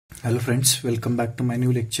Hello friends, welcome back to my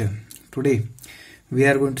new lecture. Today we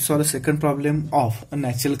are going to solve a second problem of a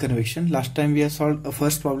natural convection. Last time we have solved a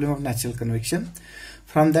first problem of natural convection.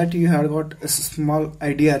 From that you have got a small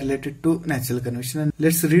idea related to natural convection. And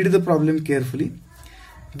let's read the problem carefully.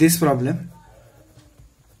 This problem.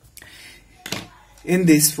 In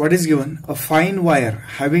this, what is given? A fine wire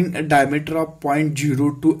having a diameter of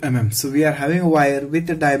 0.02 mm. So we are having a wire with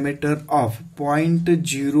a diameter of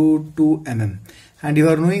 0.02 mm. And you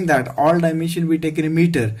are knowing that all dimension we take in a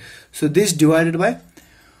meter. So this divided by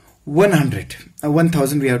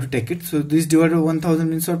 1000 we have to take it. So this divided by 1000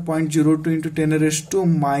 means what? 0.02 into 10 raised to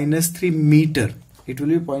minus 3 meter. It will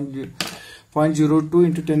be 0.02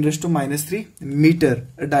 into 10 raised to minus 3 meter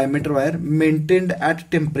a diameter wire maintained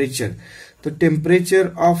at temperature. The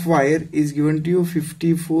temperature of wire is given to you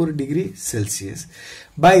 54 degrees Celsius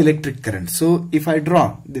by electric current. So if I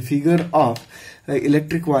draw the figure of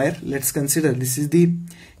electric wire, let's consider this is the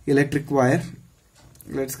electric wire.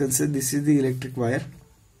 Let's consider this is the electric wire.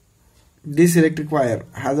 This electric wire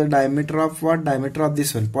has a diameter of what? Diameter of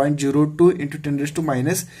this one 0.02 into 10 raised to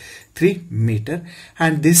minus 3 meter,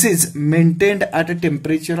 and this is maintained at a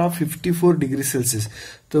temperature of 54 degrees Celsius.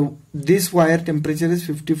 So this wire temperature is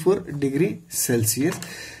 54 degrees Celsius.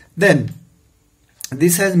 Then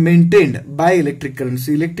this has maintained by electric current.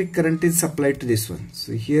 So electric current is supplied to this one.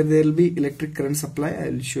 So here there will be electric current supply.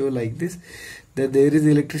 I will show like this, that there is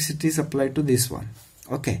electricity supplied to this one.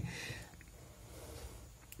 Okay,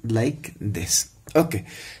 like this. Okay,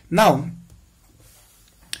 now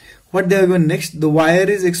what they are going next? The wire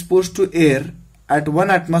is exposed to air at 1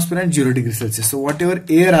 atmosphere and 0 degrees Celsius. So whatever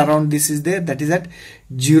air around this is there, that is at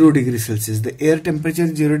 0 degrees Celsius. The air temperature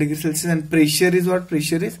is 0 degrees Celsius and pressure is what?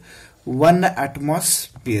 Pressure is 1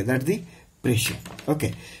 atmosphere. That's the pressure.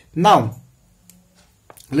 Okay, now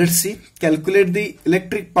let's see, calculate the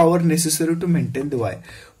electric power necessary to maintain the wire.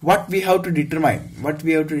 What we have to determine? What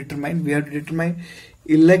we have to determine? We have to determine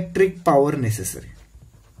electric power necessary.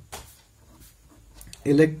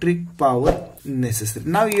 Electric power necessary.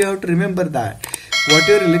 Now you have to remember that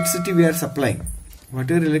whatever electricity we are supplying,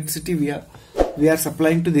 whatever electricity we are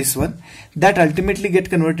supplying to this one, that ultimately get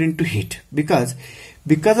converted into heat, because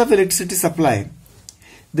of electricity supply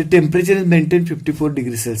the temperature is maintained 54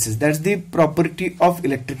 degrees Celsius. That's the property of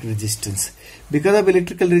electric resistance. Because of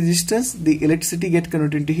electrical resistance, the electricity get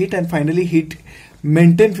converted into heat, and finally heat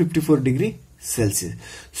maintain 54 degrees Celsius.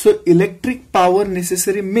 So electric power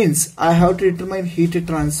necessary means I have to determine heat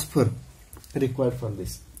transfer required for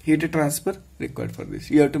this. Heat transfer required for this.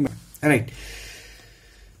 You have to, right.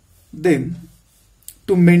 Then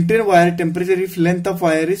to maintain wire temperature, if length of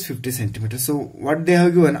wire is 50 centimeters. So what they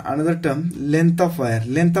have given, another term, length of wire.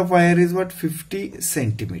 Length of wire is what? 50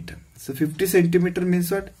 centimeter. So 50 centimeter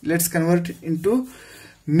means what? Let's convert it into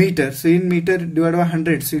meter. So in meter divided by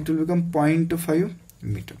 100, so it will become 0.5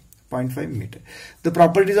 meter. 0.5 meter. The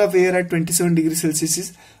properties of air at 27 degrees Celsius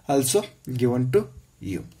is also given to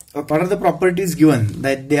you. Okay. What are the properties given?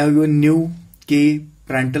 That they have given nu, K,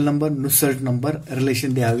 Prandtl number, Nusselt number,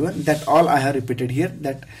 relation they have given. That all I have repeated here.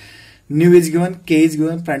 That nu is given, K is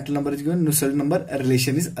given, Prandtl number is given, Nusselt number,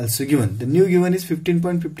 relation is also given. The nu given is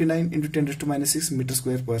 15.59 into 10 raised to minus 6 meter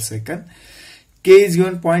square per second. K is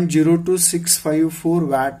given 0.02654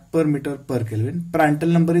 watt per meter per Kelvin. Prandtl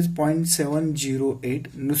number is 0.708.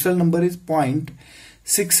 Nusselt number is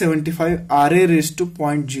 0.675. Ra raised to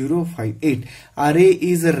 0.058. Ra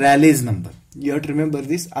is a Rayleigh's number. You have to remember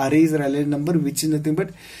this. Ra is a Rayleigh's number, which is nothing but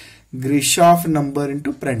Grashof number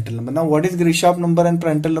into Prandtl number. Now what is Grashof number and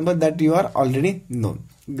Prandtl number? That you are already known.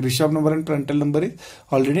 Grashof number and Prandtl number is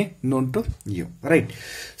already known to you, right?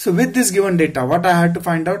 So with this given data, what I had to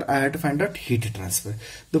find out? I had to find out heat transfer.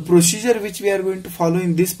 The procedure which we are going to follow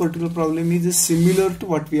in this particular problem is similar to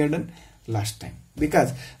what we had done last time,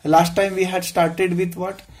 because last time we had started with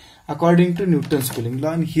what? According to Newton's cooling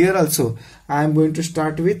law, and here also I am going to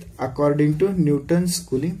start with according to Newton's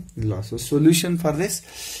cooling law. So solution for this,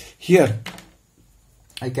 here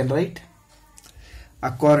I can write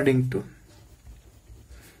according to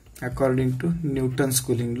Newton's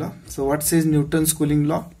cooling law. So what says Newton's cooling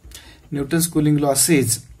law? Newton's cooling law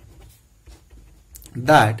says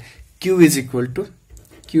that Q is equal to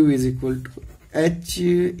H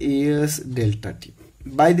as delta T.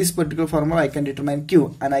 By this particular formula I can determine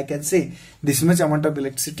Q, and I can say this much amount of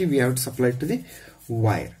electricity we have to supply to the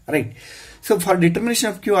wire, right? So for determination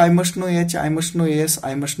of Q, I must know H, I must know AS,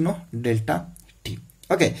 I must know delta T.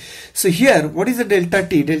 Okay, so here what is the delta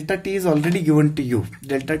T? Delta T is already given to you.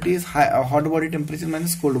 Delta T is hot body temperature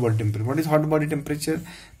minus cold body temperature. What is hot body temperature?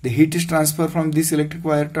 The heat is transferred from this electric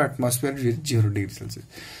wire to atmosphere with 0 degrees Celsius.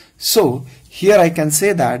 So here I can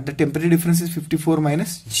say that the temperature difference is 54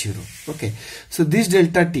 minus 0. Okay, so this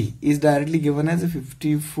delta T is directly given as a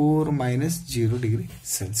 54 minus 0 degree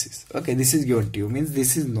Celsius. Okay, this is given to you, means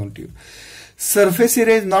this is known to you. Surface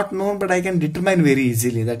area is not known, but I can determine very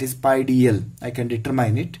easily, that is pi dl. I can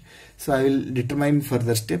determine it. So I will determine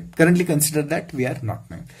further step. Currently consider that we are not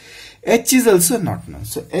known. H is also not known.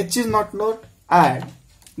 So H is not known and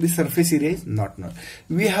the surface area is not known.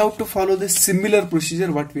 We have to follow the similar procedure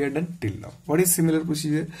what we have done till now. What is similar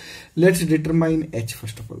procedure? Let's determine H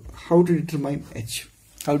first of all. How to determine H?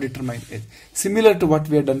 How to determine H? Similar to what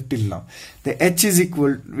we have done till now. The H is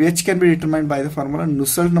equal, H can be determined by the formula.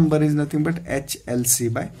 Nusselt number is nothing but HLC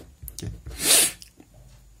by K.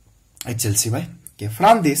 HLC by K.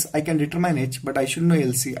 From this I can determine H, but I should know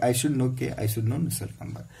LC, I should know K, I should know Nusselt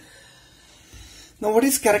number. Now what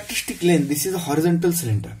is characteristic length? This is a horizontal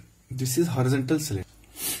cylinder. This is horizontal cylinder.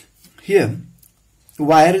 Here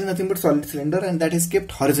wire is nothing but solid cylinder and that is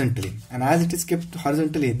kept horizontally, and as it is kept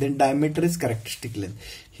horizontally, then diameter is characteristic length.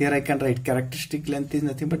 Here I can write characteristic length is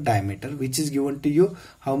nothing but diameter, which is given to you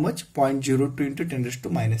how much? 0.02 into 10 raised to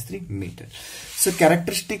minus 3 meter. So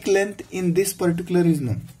characteristic length in this particular is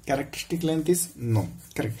known. Characteristic length is known.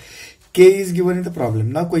 Correct. K is given in the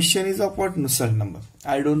problem. Now question is of what? Nusselt number.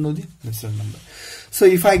 I don't know the Nusselt number. So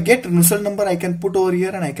if I get Nusselt number, I can put over here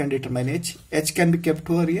and I can determine H. H can be kept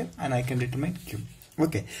over here and I can determine Q.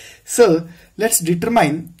 Okay. So let's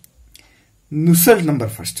determine Nusselt number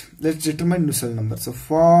first. Let's determine Nusselt number. So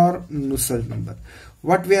for Nusselt number,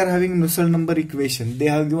 what we are having Nusselt number equation, they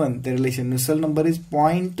have given the relation. Nusselt number is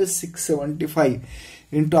 0.675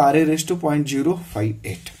 into Ra raised to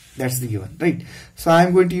 0.058. That's the given, right? So I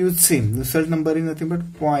am going to use same. Nusselt number is nothing but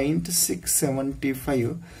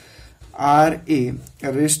 0.675 Ra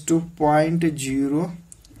raised to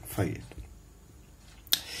 0.058.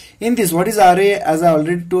 In this, what is Ra? As I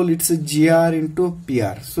already told, it's a GR into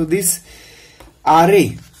PR. So this Ra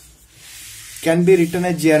can be written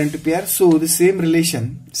as GR into PR. So the same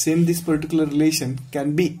relation, this particular relation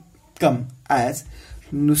can become as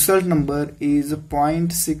Nusselt number is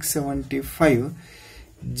 0.675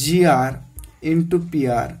 GR into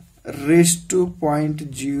PR raised to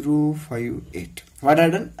 0.058. What I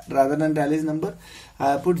done? Rather than Rayleigh's number,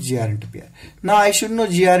 I put GR into PR. Now I should know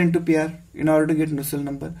GR into PR in order to get Nusselt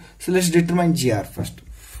number. So let's determine GR first.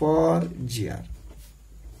 For GR.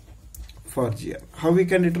 How we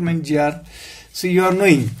can determine GR? So you are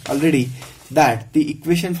knowing already that the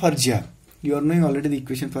equation for GR. You are knowing already the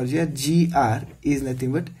equation for GR. GR is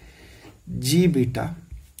nothing but G beta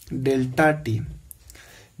delta T.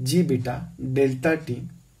 G beta delta T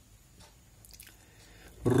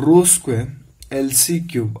rho square LC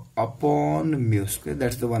cube upon mu square.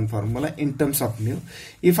 That's the one formula in terms of mu.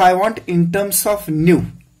 If I want in terms of nu,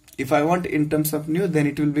 then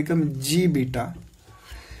it will become G beta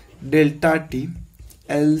delta T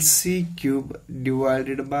LC cube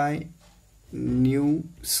divided by nu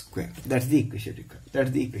square. That's the equation.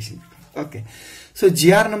 Okay. So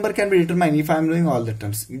GR number can be determined if I am knowing all the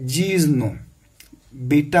terms. G is known.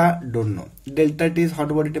 Beta don't know. Delta T is hot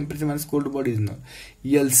body temperature minus cold body is known.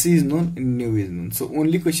 LC is known, nu is known. So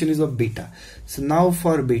only question is of beta. So now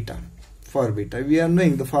for beta, we are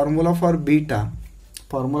knowing the formula for beta.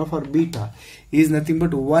 Is nothing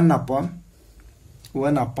but 1 upon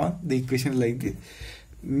the equation like this.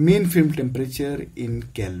 Mean film temperature in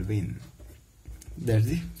Kelvin. That's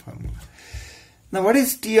the formula. Now what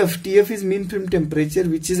is TF? TF is mean film temperature,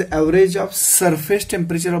 which is average of surface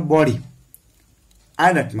temperature of body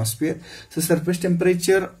and atmosphere. So surface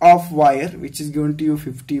temperature of wire, which is given to you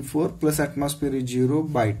 54 plus atmosphere is 0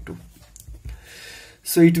 by 2.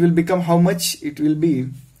 So it will become how much? It will be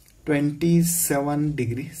 27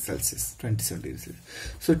 degrees Celsius.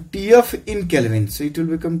 So TF in Kelvin. So it will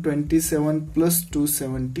become 27 plus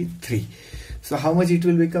 273. So how much it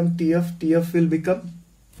will become? TF? TF will become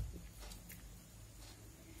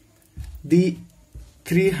the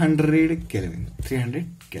 300 Kelvin.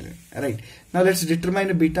 Right. Now let's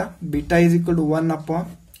determine beta. Beta is equal to 1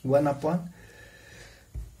 upon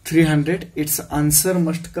 300. Its answer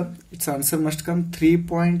must come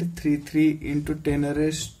 3.33 into 10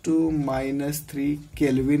 raised to minus 3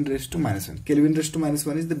 Kelvin raised to minus 1. Kelvin raised to minus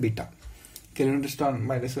 1 is the beta.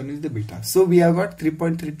 So we have got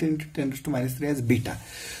 3.33 into 10 raised to minus 3 as beta.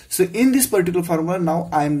 So in this particular formula, now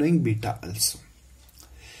I am knowing beta also.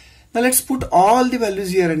 Now let's put all the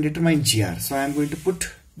values here and determine GR. So I am going to put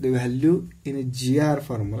the value in a GR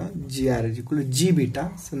formula. GR is equal to G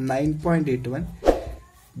beta. So 9.81.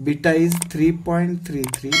 Beta is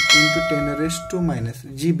 3.33 into 10 raised to minus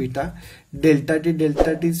G beta. Delta T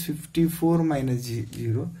is 54 minus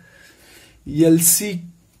G0. LC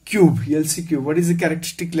cube, LC cube. What is the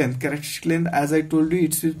characteristic length? Characteristic length, as I told you,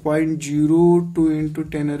 it's 0.02 into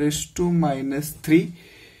 10 raised to minus 3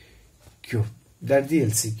 cube. That's the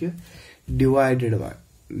LC cube. Divided by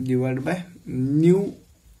nu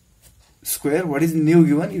square. What is nu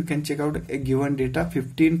given? You can check out a given data,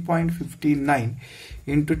 15.59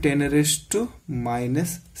 into 10 raised to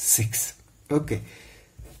minus 6. Okay,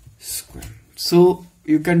 square. So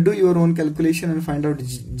you can do your own calculation and find out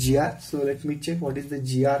GR. So let me check what is the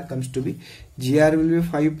GR comes to be. GR will be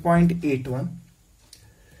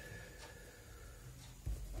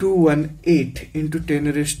 5.81218 into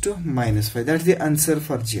 10 raised to minus 5. That's the answer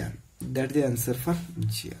for GR. That's the answer for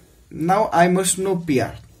GR. Now I must know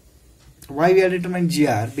PR. Why we are determining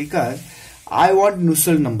GR? Because I want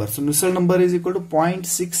Nusselt number. So Nusselt number is equal to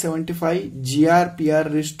 0.675 GR PR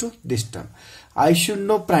raised to this term. I should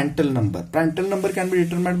know Prandtl number. Prandtl number can be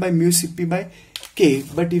determined by mu Cp by K.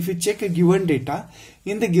 But if you check a given data,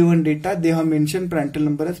 in the given data they have mentioned Prandtl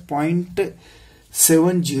number as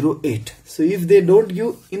 0.708. So if they don't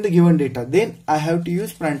give in the given data, then I have to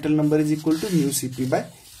use Prandtl number is equal to mu Cp by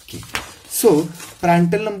K. So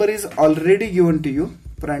Prandtl number is already given to you.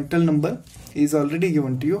 Prandtl number is already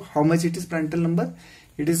given to you. How much it is Prandtl number?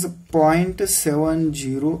 It is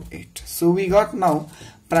 0.708. So we got now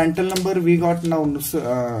Prandtl number, we got now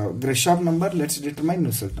Grashof number. Let's determine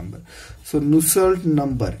Nusselt number. So Nusselt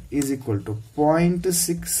number is equal to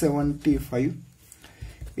 0.675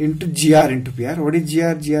 into GR into PR. What is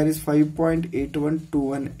GR? GR is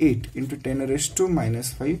 5.81218 into 10 raised to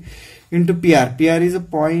minus 5 into PR. PR is a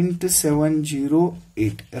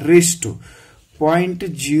 0.708 raised to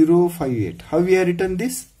 0.058. How we have written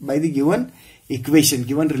this? By the given equation,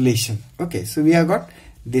 given relation. Okay, so we have got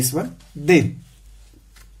this one. Then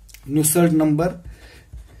Nusselt number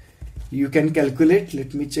you can calculate.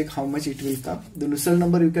 Let me check how much it will come. The Nusselt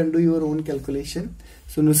number you can do your own calculation.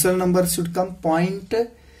 So Nusselt number should come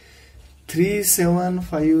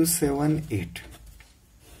 0.37578.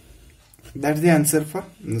 That's the answer for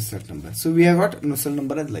Nusselt number. So we have got Nusselt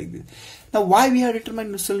number as like this. Now why we have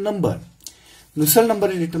determined Nusselt number? Nusselt number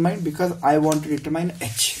is determined because I want to determine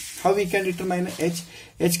H. How we can determine H?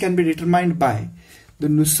 H can be determined by the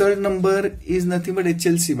Nusselt number is nothing but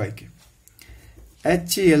HLC by K.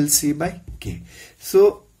 HLC by K.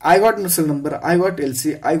 So I got Nusselt number, I got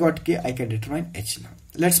LC, I got K, I can determine H now.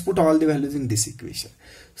 Let's put all the values in this equation.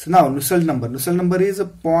 So now Nusselt number is a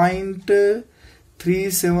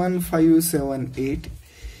 0.37578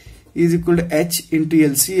 is equal to H into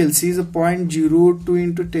LC. LC is a 0.02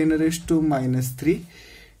 into 10 raised to minus 3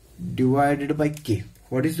 divided by K.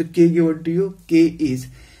 What is the K given to you? K is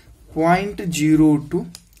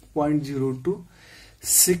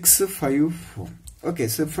 0.02654. Okay,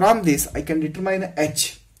 so from this I can determine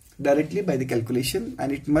H directly by the calculation,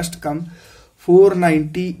 and it must come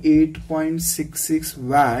 498.66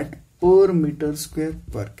 watt per meter square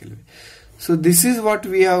per Kelvin. So this is what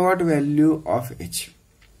we have got value of H.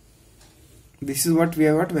 This is what we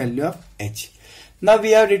have got value of H. Now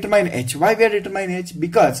we have determined H. Why we have determined H?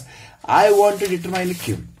 Because I want to determine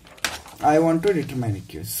Q. I want to determine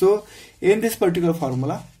Q. So in this particular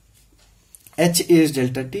formula, H is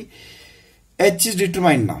delta T. H is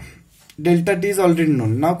determined now. Delta T is already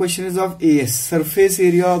known. Now question is of AS, surface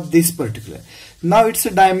area of this particular. Now its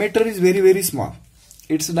diameter is very, very small.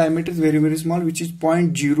 Its diameter is very, very small, which is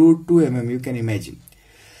 0.02 mm. You can imagine.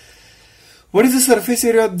 What is the surface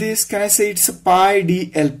area of this? Can I say it's pi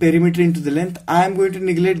dl, perimeter into the length? I am going to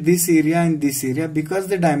neglect this area and this area because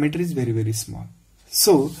the diameter is very, very small.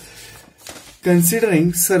 So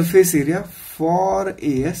considering surface area for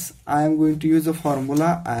AS, I am going to use the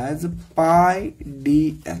formula as pi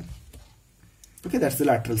dl. Okay, that's the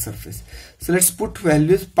lateral surface. So let's put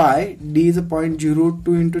values. Pi d is a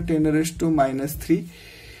 0.02 into 10 raised to minus 3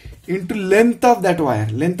 into length of that wire.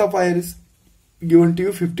 Length of wire is given to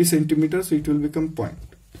you 50 centimeters, so it will become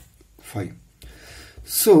 0.5.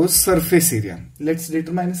 So surface area, let's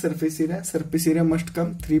determine surface area. Surface area must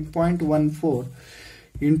come 3.14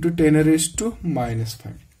 into 10 raised to minus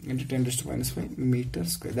 5 into 10 raised to minus 5 meter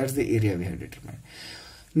square. That's the area we have determined.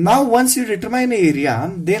 Now once you determine area,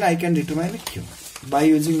 then I can determine Q by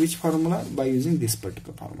using which formula? By using this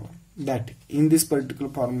particular formula. That in this particular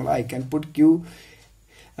formula I can put Q,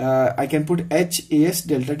 I can put H, AS,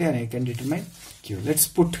 delta T, and I can determine Q. Let's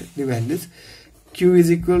put the values. Q is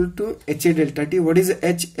equal to HA delta T. What is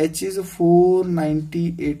H? H is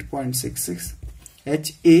 498.66.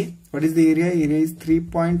 HA, what is the area? Area is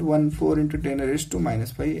 3.14 into 10 raised to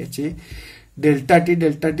minus 5. HA delta T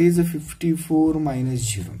is 54 minus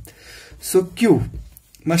 0. So Q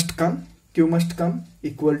must come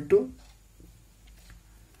equal to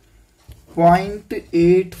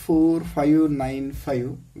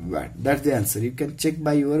 0.84595 watt. That's the answer. You can check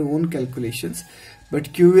by your own calculations,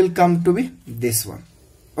 but Q will come to be this one.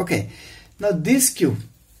 Okay. Now this Q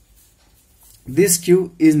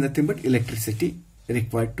is nothing but electricity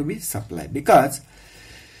required to be supplied, because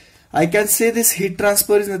I can say this heat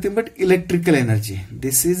transfer is nothing but electrical energy.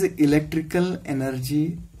 This is electrical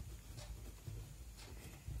energy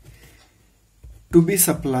to be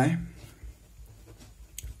supplied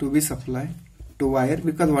to wire,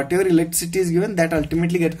 because whatever electricity is given, that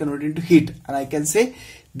ultimately get converted into heat, and I can say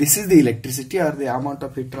this is the electricity or the amount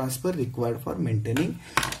of heat transfer required for maintaining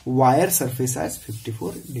wire surface as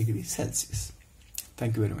 54 degrees Celsius.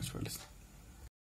 Thank you very much for listening.